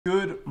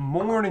Good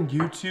morning,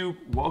 YouTube.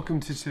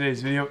 Welcome to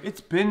today's video.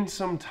 It's been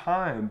some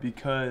time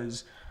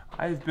because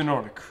I've been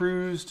on a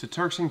cruise to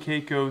Turks and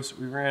Caicos.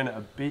 We had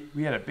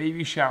a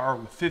baby shower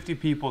with 50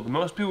 people, the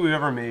most people we've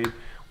ever made,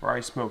 where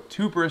I smoked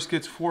 2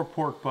 briskets, 4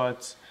 pork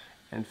butts,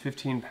 and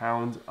 15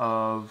 pounds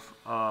of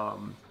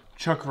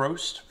chuck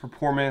roast for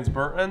poor man's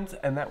burnt ends,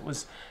 and that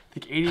was, I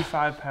think,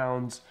 85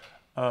 pounds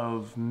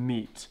of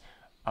meat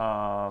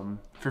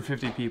for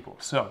 50 people.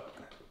 So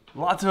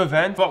lots of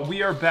events, but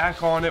we are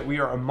back on it. We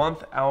are a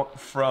month out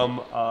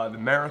from the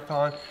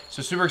marathon,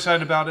 so super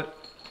excited about it.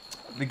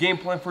 The game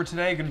plan for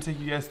today, going to take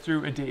you guys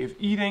through a day of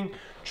eating,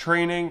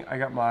 training. I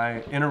got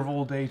my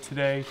interval day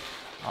today,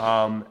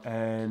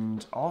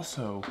 and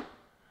also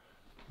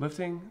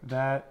lifting,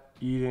 that,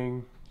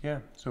 eating, yeah,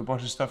 so a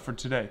bunch of stuff for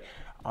today.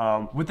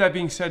 With that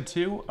being said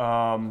too,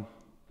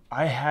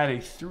 I had a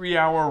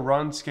 3-hour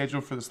run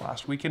scheduled for this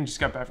last weekend.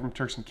 Just got back from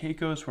Turks and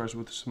Caicos, where I was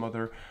with some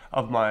other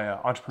of my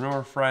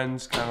entrepreneur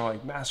friends, kind of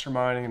like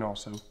masterminding and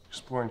also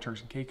exploring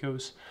Turks and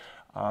Caicos.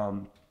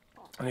 And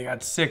I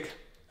got sick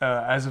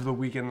as of the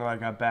weekend that I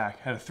got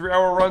back. Had a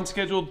 3-hour run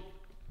scheduled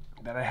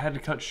that I had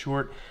to cut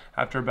short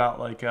after about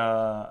like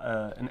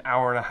an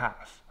hour and a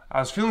half. I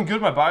was feeling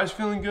good, my body was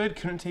feeling good,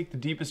 couldn't take the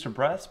deepest of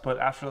breaths, but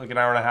after like an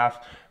hour and a half,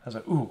 I was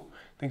like, ooh,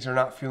 things are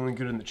not feeling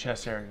good in the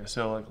chest area.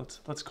 So like,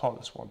 let's call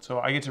this one. So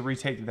I get to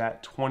retake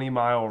that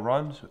 20-mile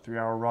run, so a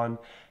 3-hour run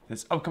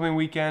this upcoming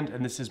weekend,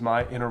 and this is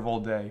my interval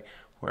day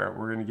where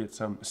we're gonna get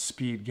some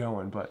speed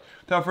going. But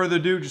without further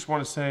ado, just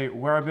wanna say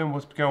where I've been,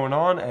 what's going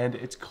on, and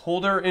it's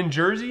colder in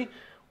Jersey,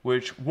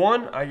 which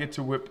one, I get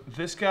to whip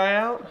this guy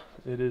out.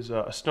 It is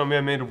a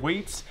snowman made of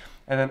weights.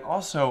 And then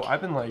also,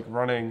 I've been like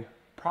running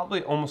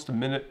probably almost a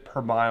minute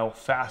per mile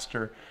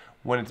faster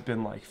when it's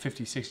been like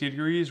 50, 60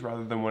 degrees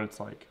rather than when it's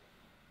like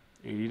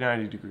 80,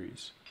 90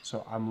 degrees.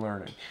 So I'm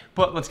learning.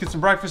 But let's get some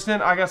breakfast in.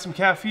 I got some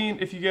caffeine.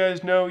 If you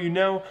guys know, you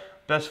know.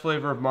 Best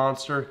flavor of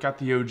Monster. Got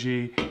the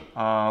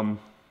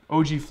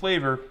OG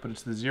flavor, but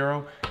it's the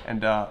zero.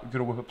 And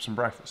gonna whip up some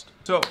breakfast.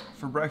 So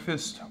for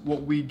breakfast,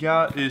 what we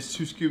got is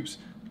 2 scoops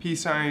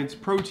P-Science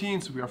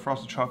protein. So we got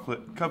frosted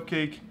chocolate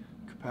cupcake,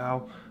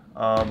 kapow.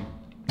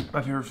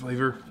 My favorite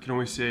flavor, you can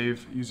always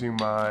save using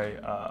my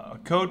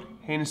code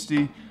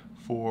Hejnasty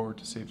to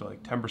save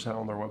like 10%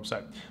 on their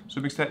website.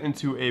 So mix that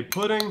into a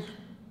pudding,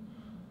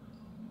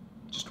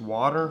 just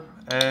water,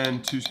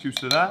 and 2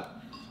 scoops of that.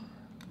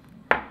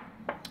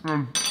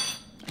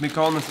 They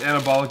call this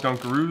anabolic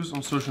Dunkaroos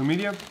on social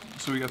media.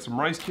 So we got some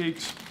rice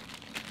cakes,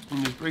 and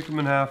you just break them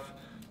in half,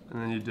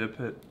 and then you dip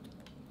it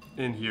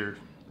in here.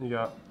 You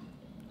got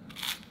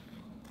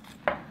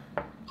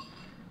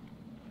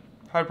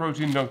high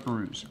protein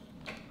Dunkaroos.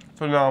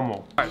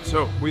 Phenomenal. All right,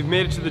 so we've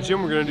made it to the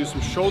gym. We're gonna do some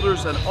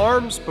shoulders and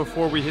arms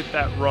before we hit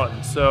that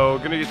run. So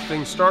gonna get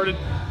things started,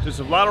 do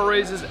some lateral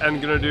raises,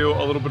 and gonna do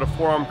a little bit of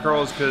forearm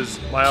curls because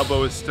my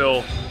elbow is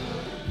still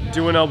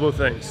doing elbow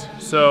things.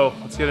 So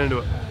let's get into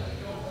it.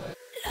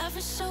 Love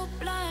is so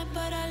blind,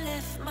 but I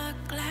left my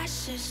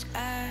glasses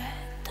at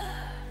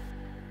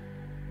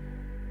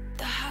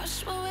the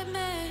house where we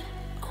met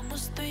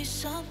almost 3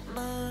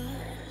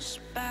 summers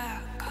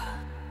back.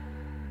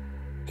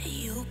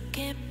 You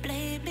can't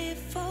blame me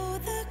for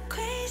the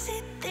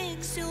crazy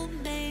things you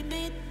made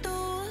me do.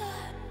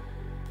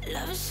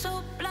 Love is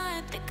so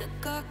blind, think I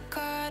got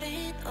caught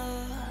in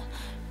a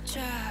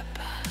trap.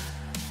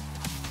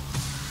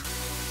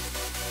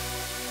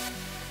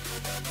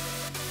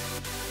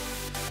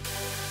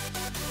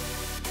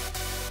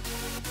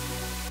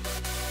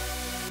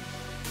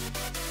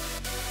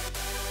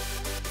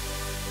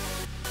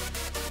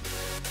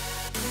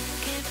 You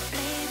can't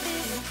blame me,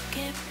 you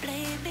can't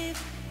blame me.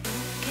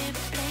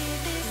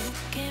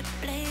 Can't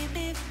blame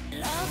me.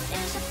 Love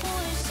is a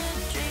poison,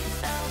 drink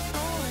without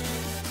knowing.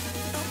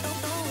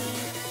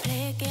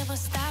 Play a game or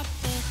stop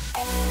it.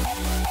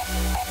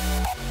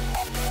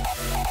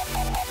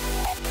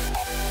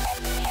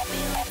 Hit me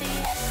with the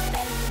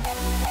instant.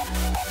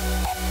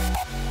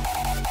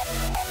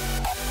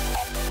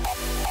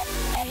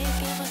 Play a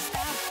game or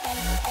stop it.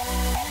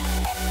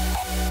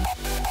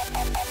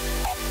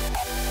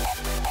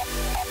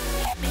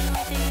 Hit me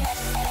with the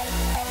instant.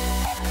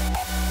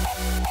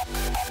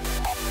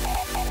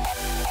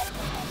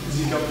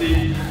 Easy cup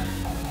tea.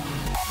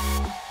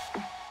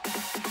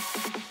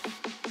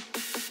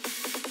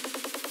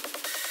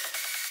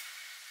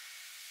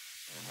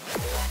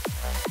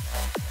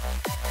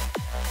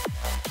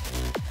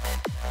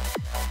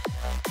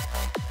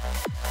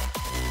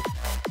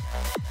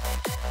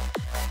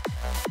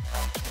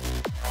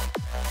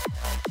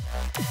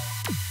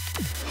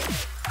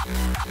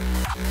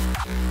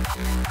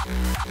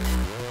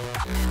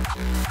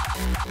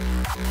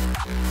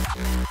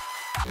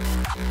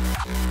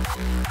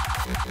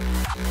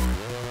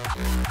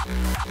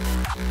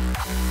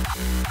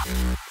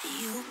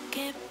 You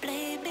can't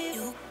blame me,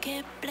 you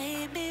can't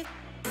blame me, you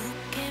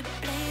can't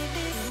blame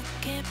me, you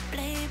can't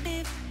blame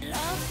me.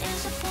 Love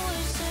is a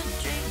poison,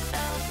 drink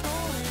without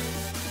knowing.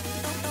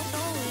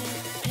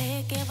 Play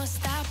a game or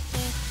stop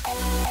it.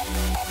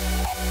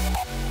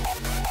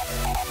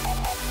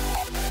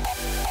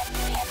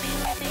 Hit me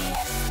with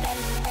the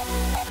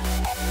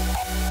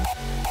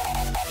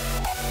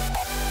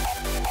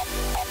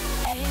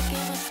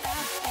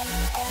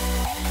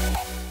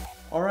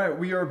right,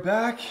 we are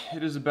back.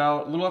 It is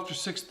about a little after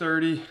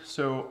 6:30.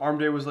 So arm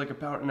day was like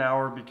about an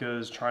hour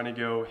because trying to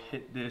go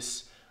hit the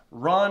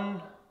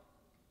run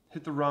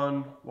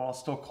while it's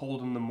still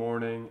cold in the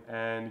morning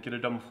and get it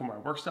done before my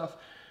work stuff.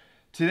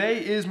 Today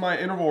is my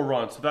interval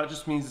run. So that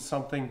just means it's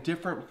something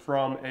different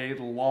from a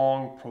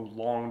long,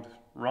 prolonged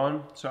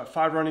run. So at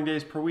 5 running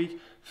days per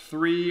week,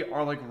 3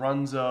 are like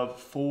runs of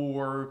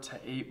 4 to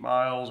 8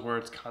 miles where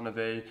it's kind of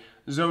a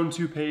zone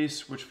 2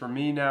 pace, which for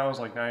me now is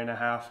like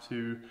 9.5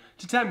 to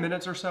 10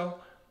 minutes or so.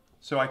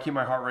 So I keep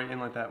my heart rate in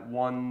like that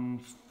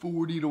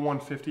 140 to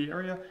 150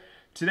 area.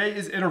 Today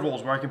is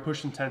intervals where I can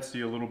push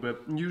intensity a little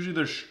bit. And usually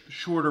there's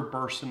shorter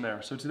bursts in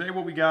there. So today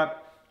what we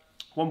got,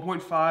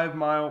 1.5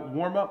 mile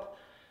warm up.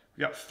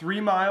 We got 3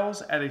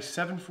 miles at a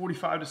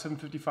 7:45 to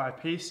 7:55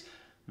 pace.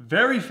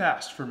 Very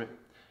fast for me.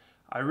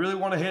 I really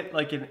want to hit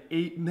like an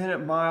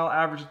 8-minute mile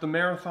average at the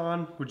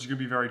marathon, which is going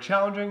to be very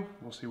challenging.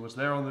 We'll see what's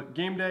there on the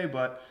game day,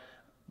 but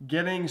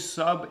getting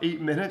sub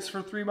 8 minutes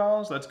for 3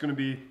 miles, that's going to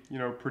be,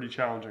 pretty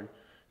challenging.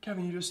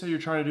 Kevin, you just said you're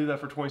trying to do that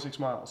for 26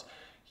 miles.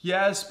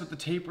 Yes, but the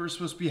taper is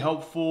supposed to be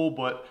helpful,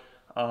 but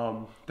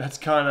that's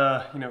kind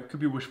of, could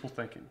be wishful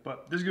thinking.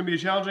 But this is going to be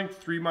challenging.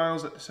 3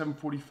 miles at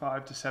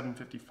 7:45 to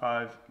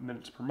 7:55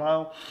 minutes per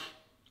mile.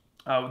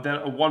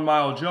 Then a 1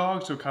 mile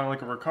jog, so kind of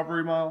like a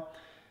recovery mile.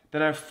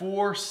 Then I have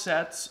 4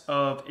 sets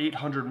of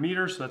 800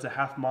 meters, so that's a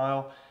half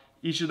mile.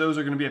 Each of those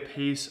are going to be a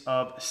pace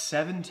of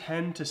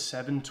 7:10 to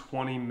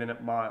 7:20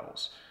 minute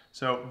miles.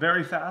 So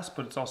very fast,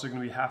 but it's also going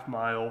to be half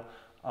mile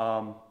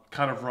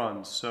kind of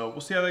runs. So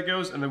we'll see how that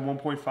goes, and then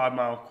 1.5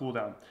 mile cool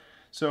down.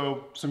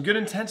 So some good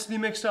intensity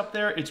mixed up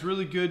there. It's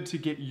really good to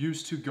get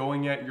used to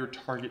going at your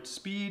target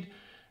speed.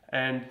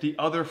 And the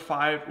other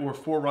 5 or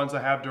 4 runs I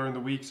have during the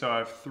week, so I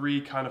have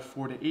 3 kind of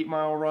 4 to 8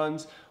 mile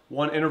runs,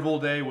 1 interval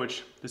day,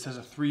 which this has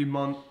a 3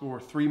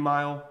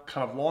 mile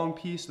kind of long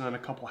piece, and then a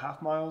couple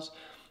half miles.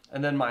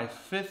 And then my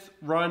 5th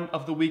run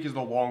of the week is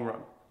the long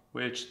run,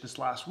 which this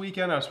last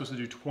weekend I was supposed to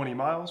do 20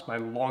 miles, my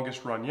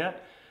longest run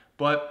yet.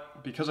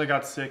 But because I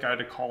got sick, I had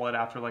to call it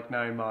after like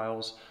 9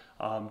 miles.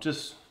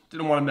 Just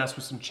didn't want to mess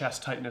with some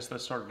chest tightness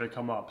that started to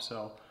come up,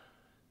 so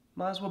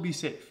might as well be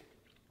safe.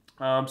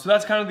 So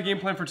that's kind of the game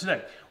plan for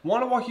today.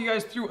 Want to walk you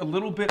guys through a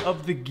little bit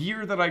of the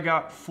gear that I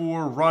got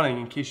for running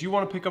in case you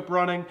want to pick up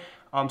running.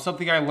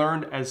 Something I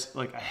learned as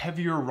like a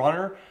heavier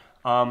runner,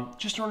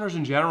 just runners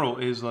in general,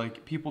 is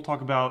like people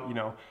talk about,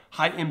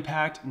 high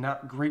impact,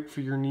 not great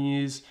for your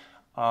knees.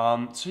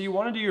 So you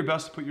want to do your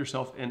best to put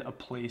yourself in a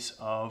place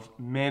of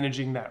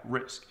managing that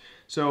risk.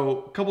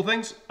 So a couple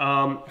things.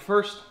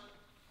 First,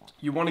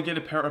 you want to get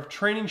a pair of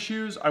training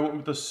shoes. I went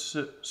with the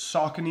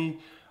Saucony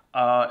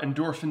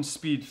Endorphin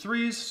Speed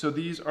 3s. So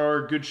these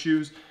are good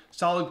shoes,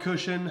 solid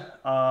cushion.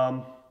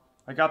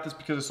 I got this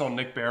because I saw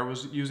Nick Bear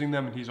was using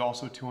them, and he's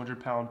also a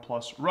 200-pound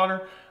plus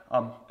runner.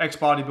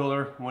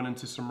 Ex-bodybuilder, went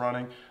into some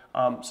running.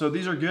 So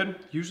these are good.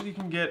 Usually you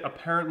can get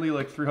apparently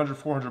like 300,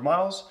 400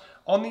 miles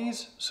on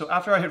these. So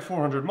after I hit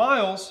 400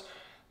 miles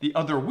the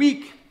other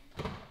week,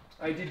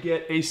 I did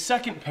get a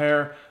second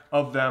pair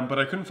of them, but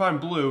I couldn't find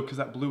blue because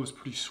that blue was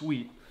pretty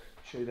sweet.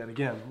 Show you that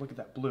again. Look at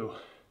that blue.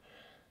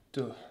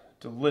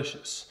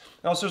 Delicious.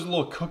 Also, there's a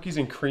little cookies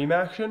and cream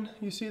action.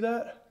 You see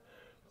that?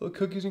 Little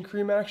cookies and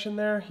cream action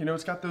there.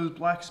 It's got those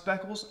black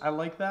speckles. I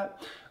like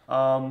that.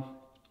 And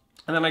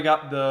then I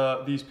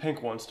got these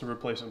pink ones to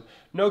replace them.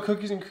 No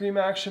cookies and cream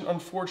action,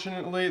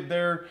 unfortunately.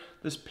 They're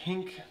this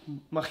pink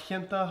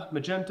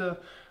magenta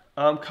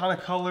kind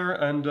of color,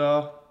 and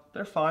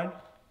they're fine.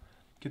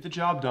 Get the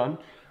job done.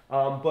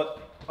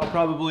 But I'll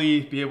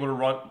probably be able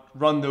to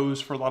run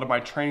those for a lot of my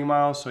training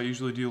miles. So I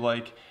usually do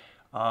like,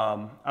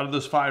 out of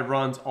those 5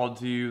 runs, I'll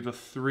do the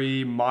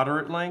 3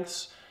 moderate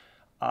lengths.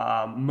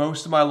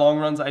 Most of my long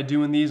runs I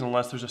do in these,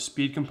 unless there's a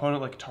speed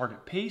component like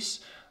target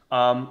pace.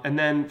 And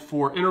then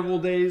for interval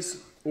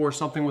days or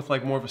something with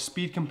like more of a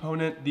speed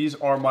component, these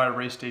are my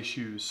race day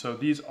shoes. So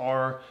these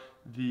are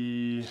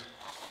the,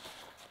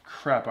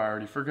 crap, I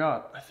already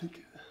forgot. I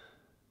think,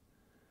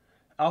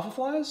 Alpha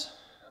Flies?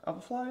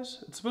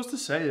 It's supposed to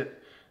say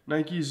it.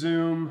 Nike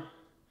Zoom,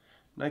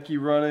 Nike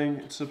Running.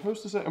 It's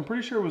supposed to say, I'm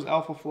pretty sure it was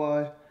Alpha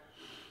Fly.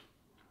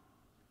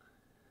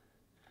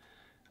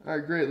 All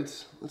right, great,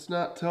 let's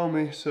not tell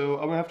me. So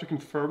I'm gonna have to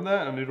confirm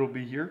that, and it'll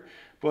be here.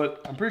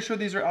 But I'm pretty sure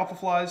these are Alpha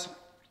Flies.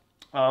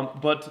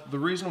 But the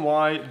reason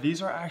why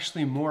these are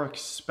actually more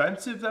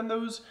expensive than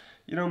those,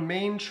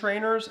 main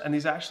trainers, and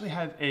these actually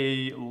have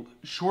a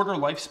shorter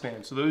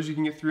lifespan. So those you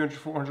can get 300,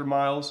 400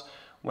 miles.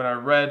 When I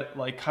read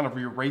like kind of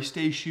your race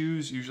day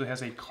shoes usually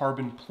has a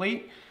carbon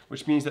plate,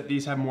 which means that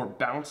these have more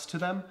bounce to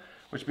them,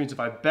 which means if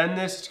I bend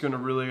this, it's gonna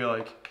really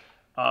like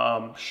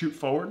shoot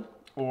forward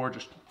or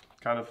just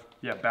kind of,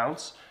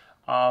 bounce.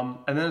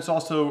 And then it's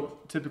also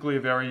typically a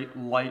very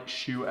light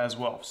shoe as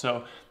well.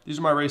 So these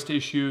are my race day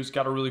shoes,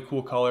 got a really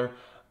cool color.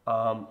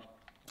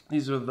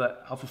 These are the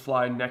Alpha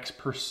Fly Next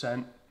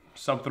Percent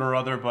something or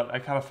other, but I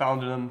kind of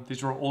found them,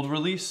 these were old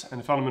release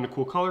and found them in a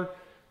cool color.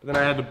 But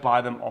then I had to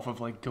buy them off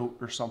of like Goat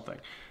or something.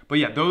 But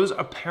yeah, those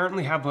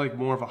apparently have like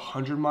more of a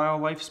 100-mile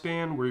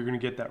lifespan where you're gonna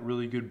get that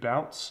really good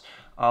bounce.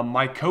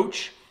 My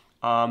coach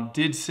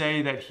did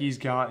say that he's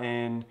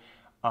gotten,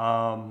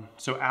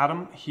 so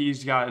Adam,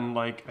 he's gotten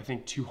like, I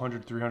think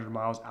 200, 300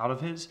 miles out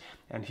of his,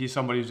 and he's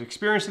somebody who's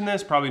experienced in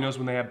this, probably knows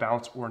when they have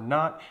bounce or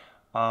not.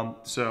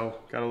 So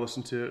gotta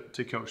listen to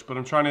coach, but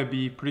I'm trying to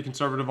be pretty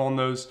conservative on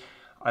those.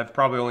 I've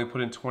probably only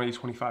put in 20,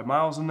 25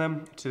 miles in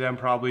them. Today I'm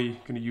probably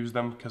gonna use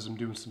them because I'm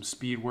doing some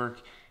speed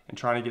work and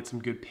trying to get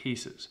some good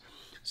paces.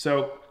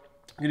 So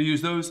I'm gonna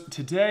use those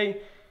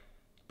today.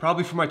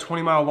 Probably for my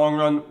 20-mile long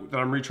run that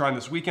I'm retrying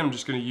this weekend, I'm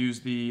just gonna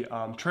use the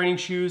training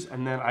shoes,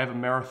 and then I have a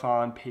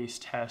marathon pace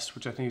test,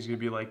 which I think is gonna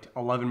be like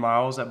 11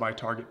 miles at my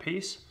target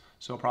pace.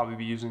 So I'll probably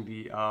be using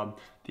the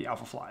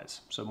Alpha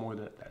Flies, so more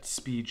that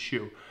speed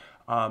shoe.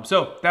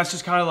 So that's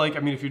just kind of like, I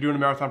mean, if you're doing a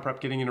marathon prep,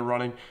 getting into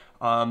running,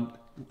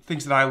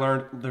 things that I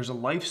learned, there's a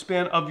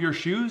lifespan of your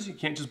shoes. You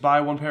can't just buy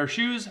one pair of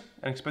shoes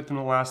and expect them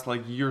to last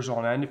like years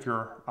on end if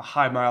you're a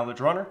high mileage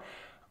runner.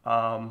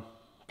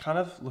 Kind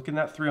of look in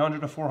that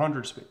 300 to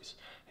 400 space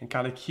and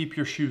kind of keep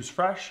your shoes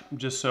fresh,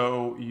 just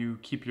so you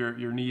keep your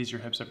knees, your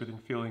hips, everything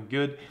feeling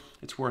good.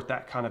 It's worth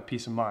that kind of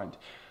peace of mind.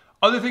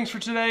 Other things for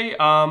today,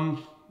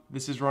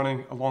 this is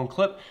running a long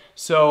clip.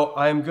 So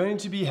I'm going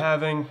to be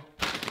having,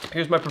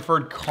 here's my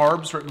preferred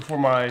carbs right before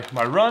my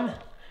run.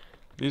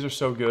 These are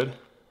so good.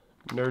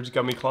 Nerds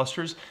Gummy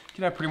Clusters. You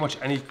can have pretty much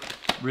any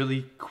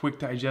really quick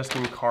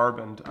digesting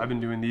carb, and I've been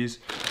doing these.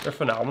 They're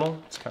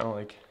phenomenal. It's kind of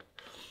like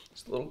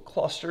these little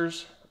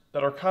clusters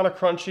that are kind of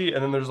crunchy,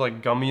 and then there's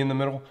like gummy in the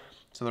middle.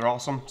 So they're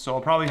awesome. So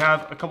I'll probably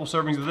have a couple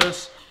servings of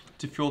this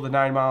to fuel the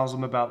 9 miles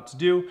I'm about to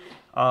do.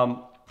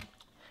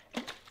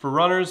 For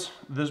runners,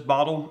 this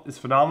bottle is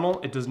phenomenal.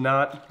 It does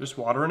not, there's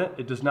water in it.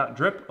 It does not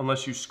drip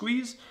unless you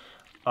squeeze.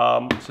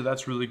 So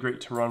that's really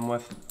great to run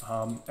with.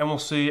 And we'll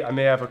see, I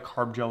may have a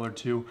carb gel or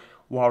two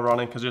while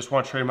running, because I just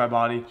want to train my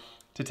body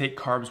to take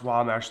carbs while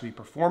I'm actually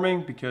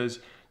performing, because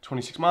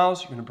 26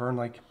 miles, you're gonna burn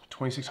like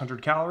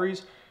 2,600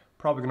 calories.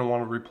 Probably gonna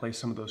want to replace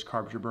some of those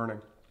carbs you're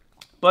burning.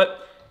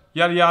 But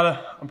yada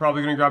yada, I'm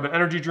probably gonna grab an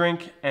energy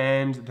drink,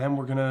 and then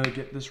we're gonna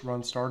get this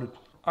run started.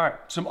 All right,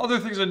 some other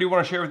things I do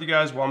want to share with you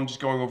guys while I'm just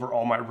going over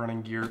all my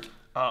running gear.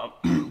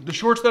 The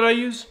shorts that I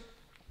use,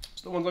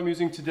 it's the ones I'm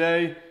using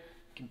today. You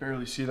can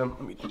barely see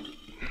them.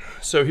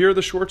 So here are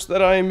the shorts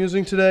that I am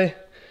using today.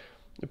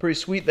 They're pretty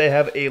sweet. They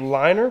have a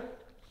liner,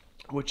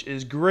 which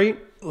is great.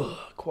 Ugh,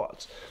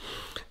 quads.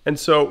 And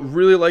so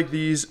really like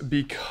these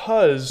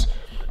because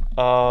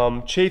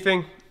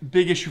chafing,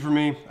 big issue for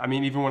me. I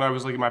mean, even when I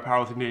was like in my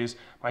powerlifting days,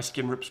 my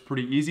skin rips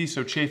pretty easy.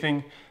 So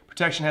chafing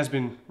protection has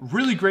been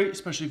really great,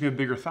 especially if you have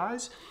bigger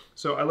thighs.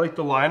 So I like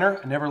the liner.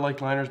 I never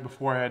liked liners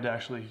before I had to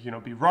actually,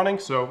 be running.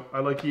 So I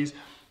like these.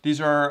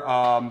 These are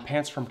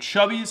pants from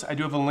Chubbies. I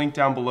do have a link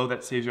down below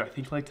that saves you, I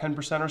think, like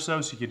 10% or so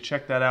you can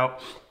check that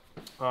out.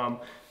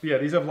 But yeah,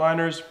 these have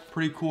liners,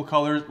 pretty cool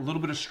colors, a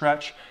little bit of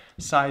stretch.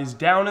 Size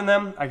down in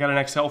them. I got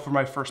an XL for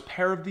my first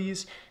pair of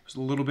these. It was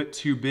a little bit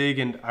too big,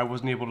 and I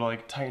wasn't able to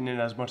like tighten it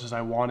as much as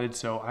I wanted.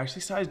 So I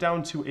actually sized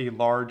down to a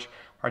large,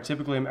 where I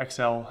typically am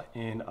XL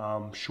in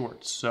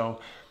shorts. So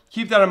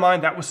keep that in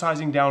mind. That was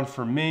sizing down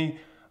for me.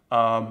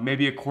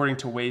 Maybe according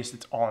to waist,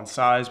 it's on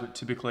size, but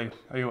typically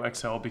I go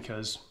XL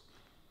because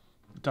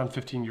I've done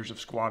 15 years of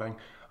squatting.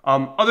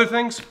 Other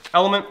things,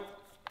 Element,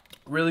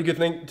 really good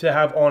thing to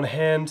have on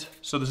hand.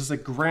 So this is a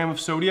gram of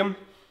sodium.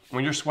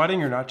 When you're sweating,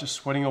 you're not just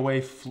sweating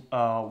away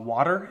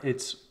water,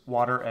 it's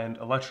water and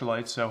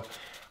electrolytes. So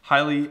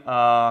highly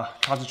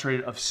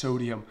concentrated of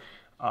sodium.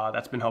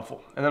 That's been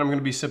helpful. And then I'm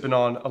gonna be sipping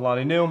on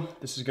Alani Nu.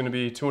 This is gonna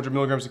be 200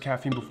 milligrams of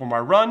caffeine before my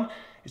run.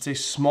 It's a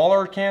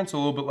smaller can, so a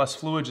little bit less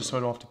fluid, just so I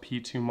don't have to pee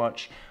too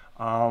much.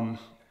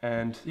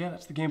 And yeah,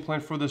 that's the game plan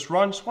for this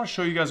run. Just wanna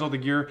show you guys all the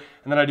gear.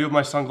 And then I do have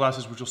my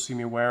sunglasses, which you'll see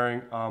me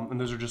wearing. And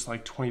those are just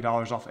like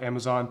 $20 off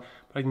Amazon,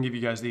 but I can give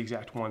you guys the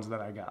exact ones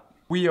that I got.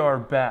 We are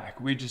back.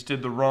 We just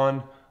did the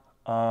run,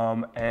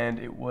 and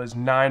it was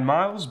 9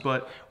 miles,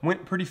 but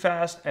went pretty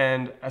fast.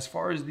 And as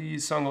far as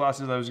these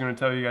sunglasses I was gonna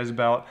tell you guys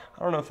about,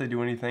 I don't know if they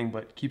do anything,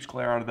 but keeps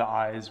glare out of the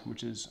eyes,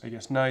 which is, I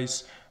guess,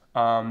 nice.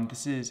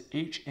 This is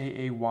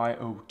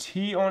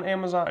Haayot on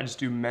Amazon. I just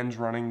do men's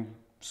running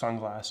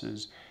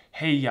sunglasses.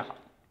 Hejnasty,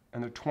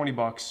 and they're 20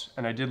 bucks,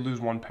 and I did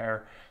lose one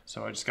pair,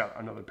 so I just got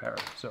another pair.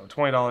 So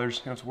 $20,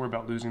 you don't have to worry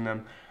about losing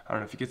them. I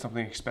don't know, if you get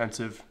something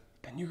expensive,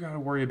 then you gotta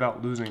worry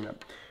about losing them.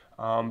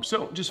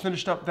 So just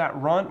finished up that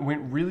run,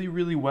 went really,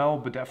 really well,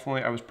 but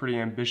definitely I was pretty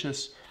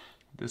ambitious.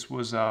 This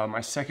was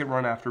my second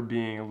run after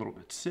being a little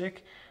bit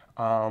sick.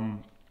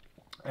 And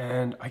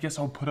I guess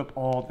I'll put up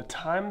all the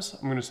times.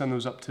 I'm gonna send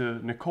those up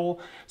to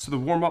Nicole. So the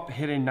warm up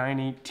hit a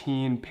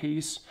 9:18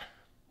 pace.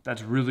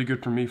 That's really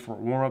good for me for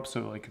a warm up.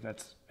 So like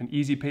that's an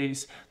easy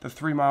pace. The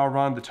 3 mile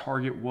run, the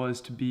target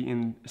was to be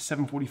in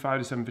 7:45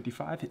 to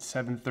 7:55, hit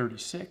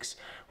 7:36.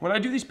 When I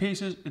do these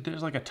paces,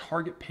 there's like a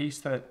target pace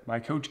that my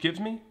coach gives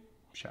me.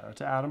 Shout out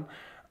to Adam.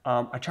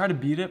 I try to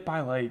beat it by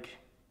like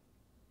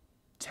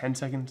 10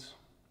 seconds,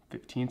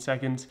 15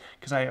 seconds,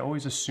 because I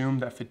always assume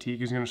that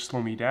fatigue is gonna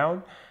slow me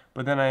down,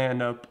 but then I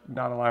end up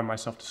not allowing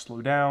myself to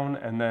slow down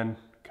and then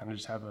kind of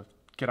just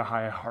get a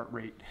high heart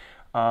rate.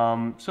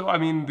 So, I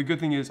mean, the good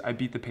thing is I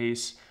beat the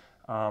pace.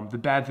 The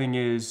bad thing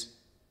is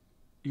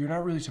you're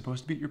not really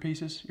supposed to beat your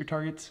paces, your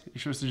targets.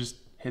 You're supposed to just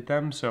hit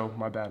them, so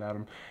my bad,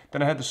 Adam.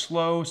 Then I had the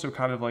slow, so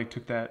kind of like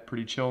took that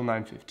pretty chill,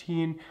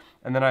 9:15.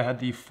 And then I had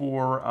the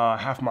 4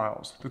 half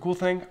miles. The cool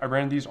thing, I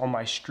ran these on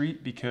my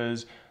street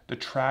because the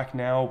track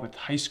now with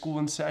high school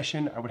in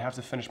session, I would have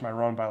to finish my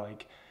run by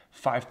like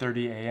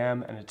 5:30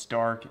 a.m. and it's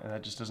dark and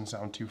that just doesn't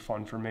sound too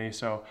fun for me.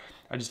 So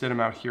I just did them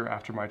out here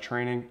after my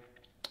training.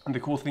 And the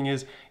cool thing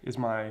is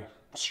my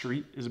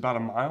street is about a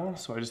mile,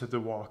 so I just have to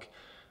walk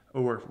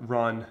or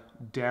run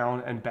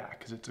down and back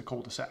because it's a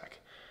cul-de-sac.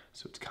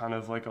 So it's kind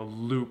of like a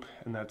loop,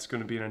 and that's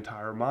going to be an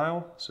entire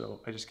mile.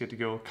 So I just get to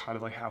go kind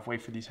of like halfway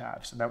for these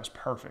halves, and that was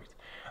perfect.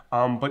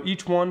 But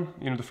each one,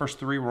 you know, the first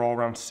 3 were all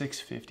around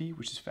 6:50,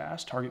 which is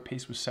fast. Target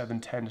pace was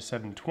 7:10 to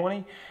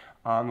 7:20.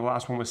 The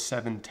last one was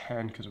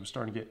 7:10 because I was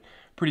starting to get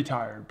pretty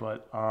tired.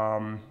 But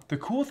the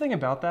cool thing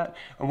about that,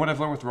 and what I've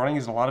learned with running,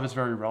 is a lot of it's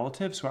very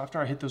relative. So after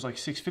I hit those like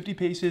 6:50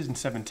 paces and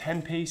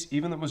 7:10 pace,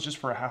 even though it was just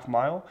for a half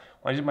mile,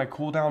 when I did my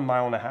cool down 1.5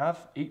 miles,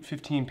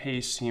 8:15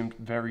 pace seemed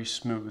very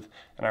smooth.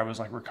 And I was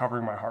like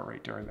recovering my heart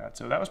rate during that.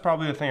 So that was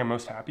probably the thing I'm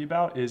most happy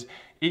about, is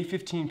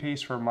 8:15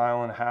 pace for 1.5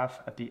 miles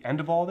at the end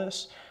of all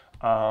this.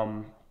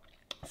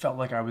 Felt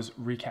like I was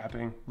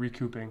recouping,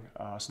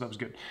 so that was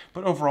good.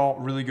 But overall,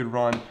 really good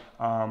run.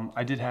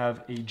 I did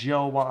have a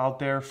gel while out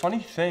there. Funny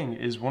thing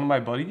is, one of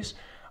my buddies,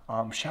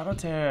 shout out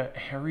to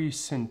Harry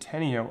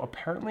Centennial.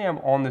 Apparently I'm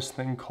on this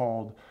thing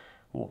called,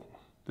 well,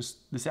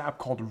 this app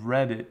called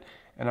Reddit,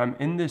 and I'm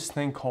in this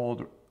thing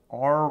called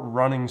our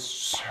running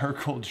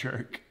circle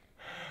jerk.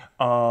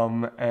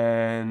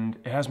 And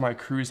it has my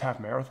cruise half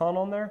marathon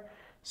on there.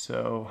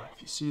 So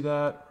if you see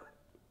that,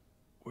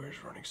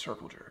 where's running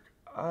circle jerk?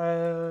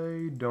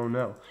 I don't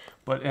know,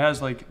 but it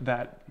has like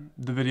that,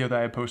 the video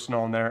that I posted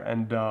on there,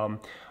 and a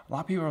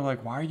lot of people are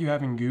like, why are you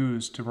having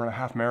goose to run a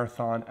half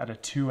marathon at a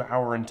 2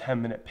 hour and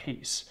 10 minute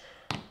pace?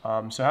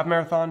 So half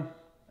marathon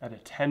at a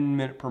 10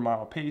 minute per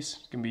mile pace,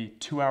 it's gonna be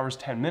 2 hours,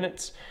 10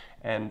 minutes.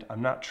 And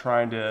I'm not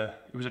trying to,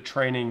 it was a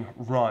training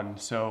run.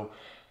 So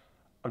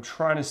I'm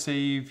trying to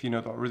save, you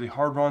know, the really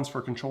hard runs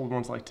for controlled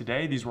ones like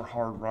today. These were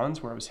hard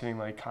runs where I was hitting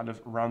like kind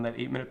of around that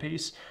 8 minute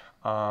pace.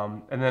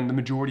 And then the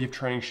majority of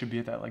training should be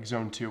at that like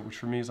zone 2, which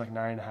for me is like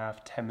 9.5,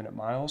 10 minute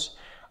miles,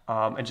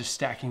 and just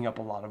stacking up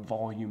a lot of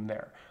volume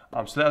there.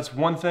 So that's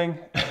one thing.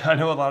 I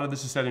know a lot of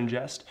this is said in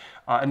jest.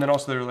 And then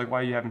also they're like, why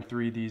are you having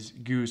 3 of these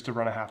goos to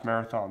run a half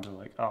marathon? They're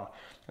like, oh,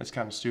 that's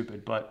kind of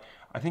stupid. But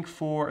I think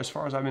for, as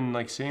far as I've been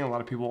like seeing a lot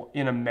of people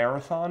in a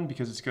marathon,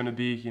 because it's going to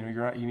be, you know,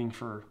 you're not eating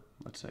for,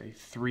 let's say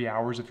 3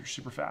 hours if you're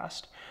super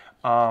fast.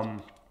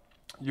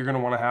 You're going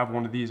to want to have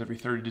one of these every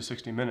 30 to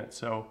 60 minutes.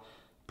 So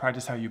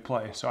practice how you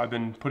play. So I've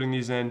been putting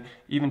these in.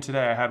 Even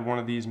today I had one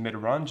of these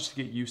mid-run just to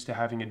get used to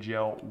having a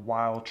gel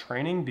while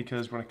training,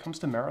 because when it comes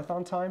to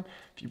marathon time,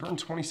 if you burn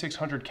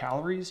 2,600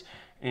 calories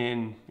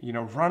in, you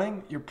know,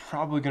 running, you're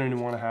probably going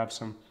to want to have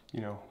some, you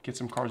know, get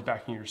some carbs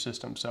back in your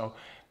system. So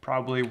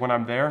probably when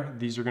I'm there,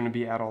 these are going to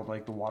be at all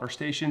like the water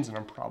stations, and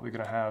I'm probably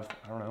going to have,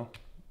 I don't know,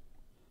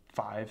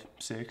 5,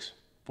 6,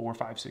 4,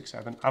 5, 6,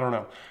 7, I don't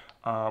know.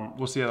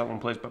 We'll see how that one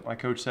plays, but my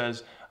coach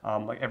says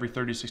like every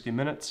 30 to 60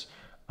 minutes.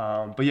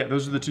 But yeah,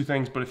 those are the 2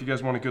 things. But if you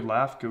guys want a good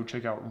laugh, go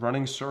check out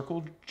Running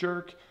Circle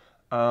Jerk,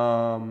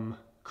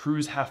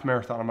 Cruise Half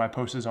Marathon, and my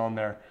post is on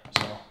there.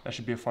 So that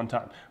should be a fun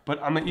time.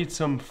 But I'm gonna eat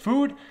some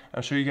food.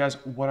 I'll show you guys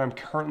what I'm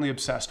currently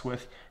obsessed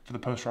with for the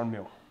post-run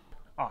meal.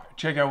 All right,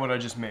 check out what I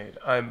just made.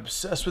 I'm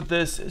obsessed with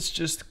this. It's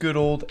just good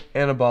old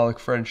anabolic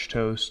French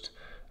toast.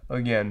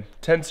 Again,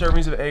 10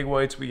 servings of egg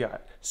whites. We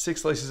got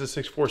 6 slices of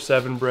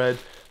 647 bread,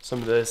 some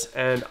of this,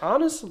 and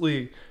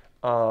honestly,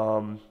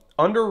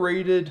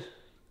 underrated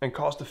and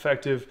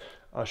cost-effective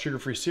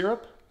sugar-free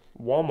syrup.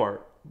 Walmart,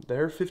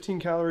 their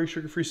 15-calorie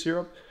sugar-free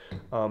syrup,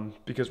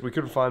 because we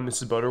couldn't find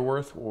Mrs.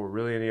 Butterworth or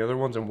really any other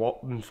ones, and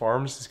Walton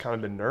Farms has kind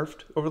of been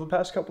nerfed over the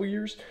past couple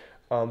years.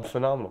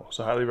 Phenomenal,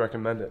 so highly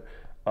recommend it.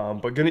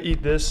 But gonna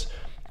eat this.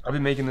 I've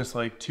been making this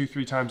like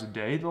 2-3 times a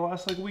day the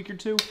last like week or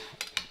 2.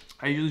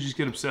 I usually just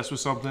get obsessed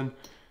with something.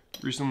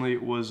 Recently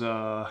it was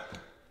those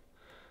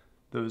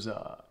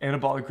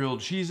anabolic grilled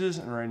cheeses,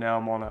 and right now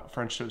I'm on a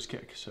French toast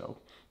kick, so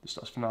this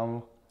stuff's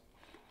phenomenal.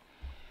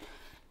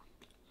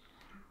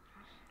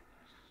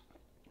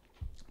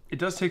 It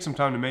does take some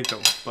time to make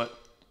though, but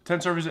 10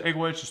 servings of egg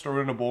whites, just throw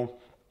it in a bowl,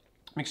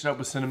 mix it up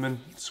with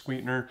cinnamon,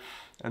 sweetener,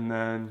 and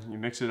then you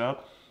mix it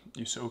up,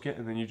 you soak it,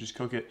 and then you just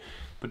cook it.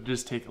 But it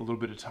does take a little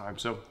bit of time.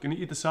 So gonna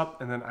eat this up,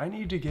 and then I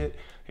need to get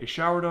a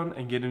shower done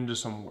and get into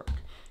some work.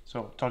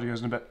 So talk to you guys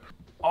in a bit.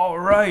 All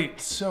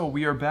right, so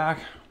we are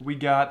back. We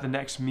got the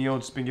next meal,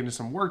 just been getting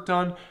some work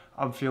done.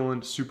 I'm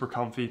feeling super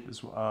comfy.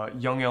 This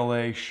Young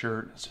LA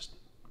shirt, it's just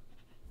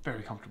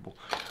very comfortable.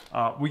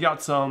 We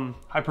got some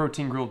high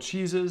protein grilled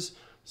cheeses.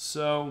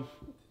 So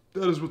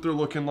that is what they're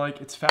looking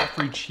like. It's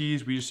fat-free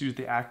cheese. We just use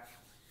the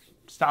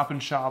Stop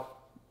and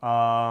Shop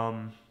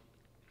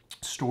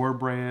store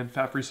brand.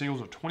 Fat-free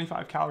singles are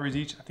 25 calories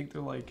each. I think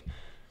they're like,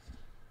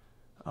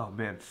 oh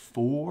man,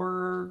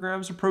 4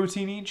 grams of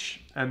protein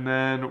each. And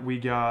then we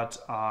got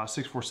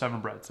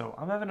 647 bread. So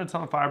I'm having a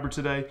ton of fiber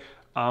today.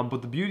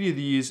 But the beauty of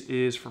these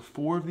is for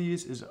 4 of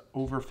these is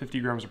over 50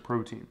 grams of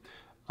protein.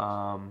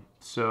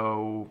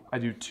 So I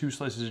do 2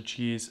 slices of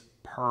cheese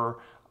per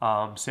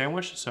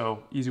sandwich,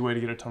 so easy way to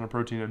get a ton of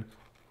protein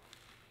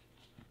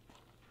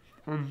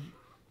in.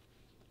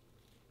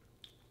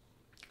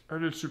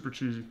 And it's super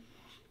cheesy.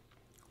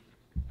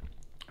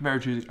 Very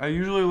cheesy. I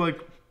usually like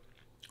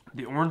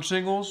the orange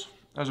singles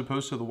as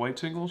opposed to the white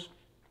singles.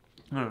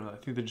 I don't know, I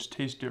think they just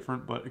taste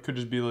different, but it could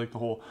just be like the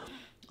whole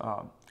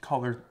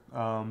color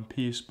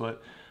piece,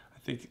 but I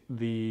think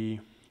the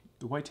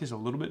white tastes a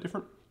little bit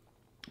different,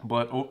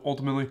 but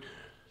ultimately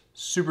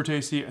super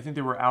tasty. I think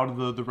they were out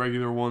of the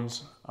regular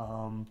ones,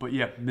 but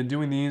yeah, been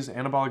doing these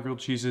anabolic grilled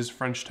cheeses,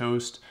 French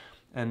toast,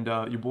 and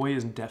your boy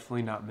is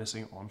definitely not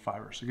missing on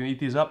fiber. So gonna eat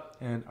these up,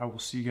 and I will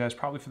see you guys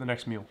probably for the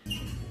next meal.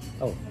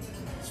 Oh.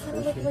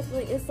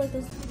 It's like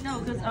this. No,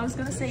 because I was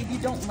gonna say, if you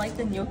don't like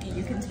the gnocchi,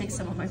 you can take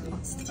some of my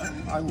pasta.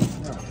 I would.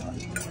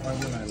 Why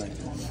wouldn't I like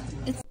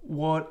it?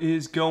 What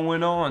is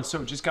going on?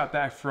 So just got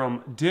back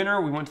from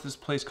dinner. We went to this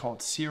place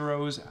called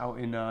Ciro's out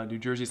in New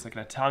Jersey. It's like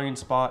an Italian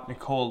spot.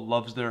 Nicole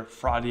loves their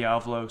fra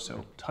diavolo,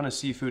 so ton of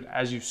seafood,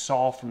 as you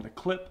saw from the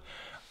clip.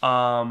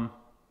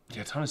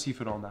 Yeah, a ton of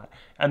seafood on that.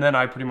 And then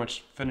I pretty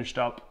much finished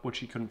up what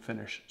she couldn't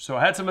finish. So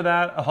I had some of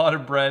that, a lot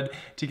of bread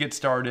to get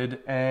started,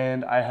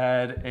 and I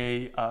had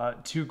a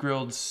 2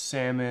 grilled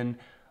salmon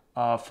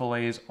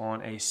fillets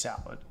on a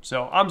salad.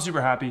 So I'm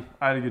super happy.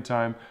 I had a good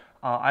time.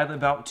 I had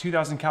about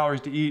 2,000 calories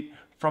to eat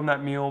from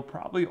that meal.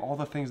 Probably all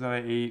the things that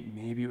I ate,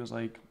 maybe it was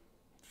like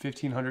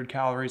 1,500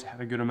 calories.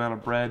 Had a good amount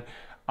of bread.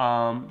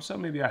 So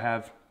maybe I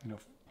have,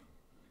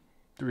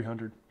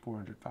 300,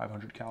 400,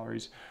 500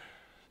 calories.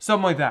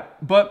 Something like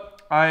that.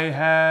 But I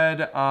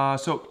had,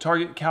 so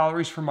target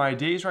calories for my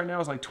days right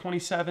now is like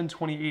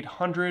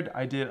 2,800.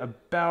 I did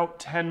about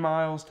 10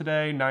 miles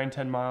today,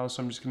 9-10 miles.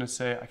 So I'm just gonna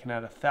say I can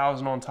add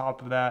 1,000 on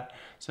top of that.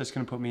 So it's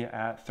gonna put me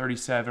at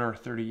 37 or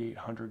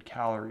 3,800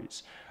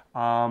 calories.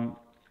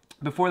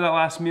 Before that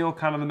last meal,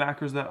 kind of the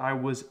macros that I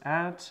was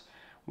at,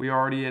 we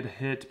already had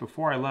hit,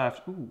 before I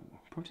left,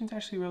 protein's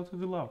actually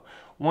relatively low.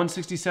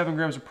 167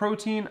 grams of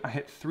protein, I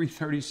hit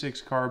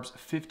 336 carbs,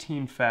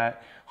 15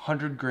 fat,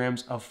 100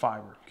 grams of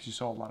fiber, because you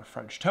saw a lot of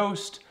French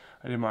toast.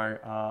 I did my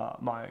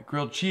my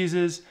grilled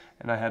cheeses,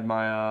 and I had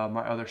my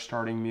my other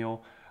starting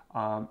meal.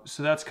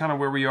 So that's kind of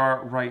where we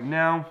are right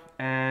now.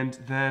 And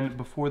then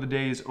before the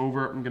day is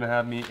over, I'm gonna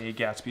have me a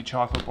Gatsby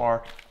chocolate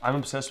bar. I'm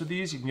obsessed with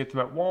these. You can get them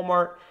at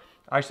Walmart.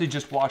 I actually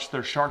just watched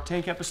their Shark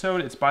Tank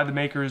episode. It's by the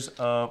makers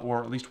of,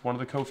 or at least one of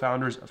the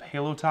co-founders of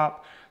Halo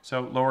Top.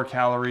 So lower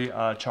calorie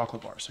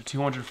chocolate bar. So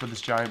 200 for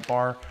this giant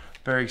bar.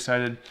 Very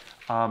excited.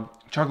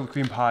 Chocolate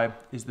cream pie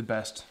is the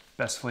best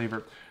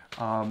flavor.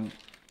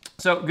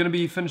 So gonna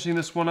be finishing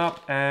this one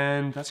up,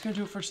 and that's gonna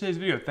do it for today's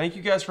video. Thank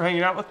you guys for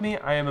hanging out with me.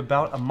 I am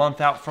about a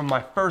month out from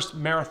my first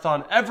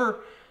marathon ever,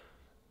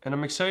 and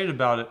I'm excited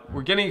about it.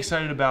 We're getting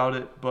excited about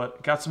it,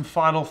 but got some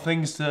final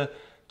things to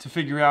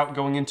figure out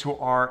going into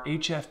our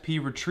HFP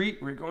retreat.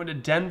 We're going to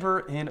Denver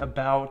in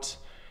about,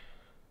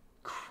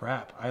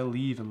 I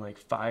leave in like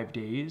 5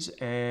 days,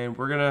 and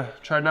we're gonna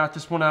try to knock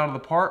this one out of the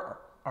park.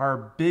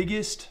 Our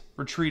biggest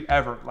retreat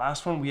ever.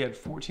 Last one, we had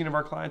 14 of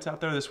our clients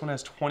out there. This one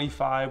has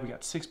 25. We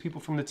got 6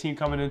 people from the team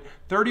coming in,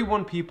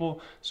 31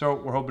 people. So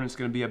we're hoping it's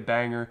gonna be a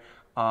banger.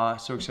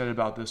 So excited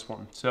about this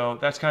one. So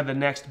that's kind of the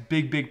next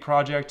big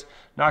project.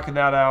 Knocking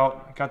that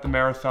out. Got the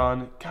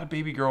marathon. Got a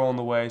baby girl on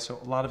the way. So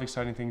a lot of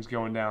exciting things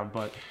going down.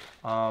 But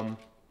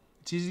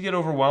it's easy to get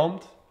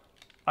overwhelmed.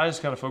 I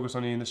just gotta focus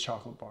on eating this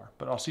chocolate bar.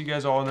 But I'll see you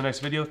guys all in the next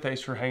video. Thanks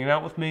for hanging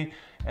out with me,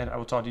 and I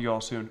will talk to you all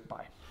soon.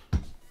 Bye.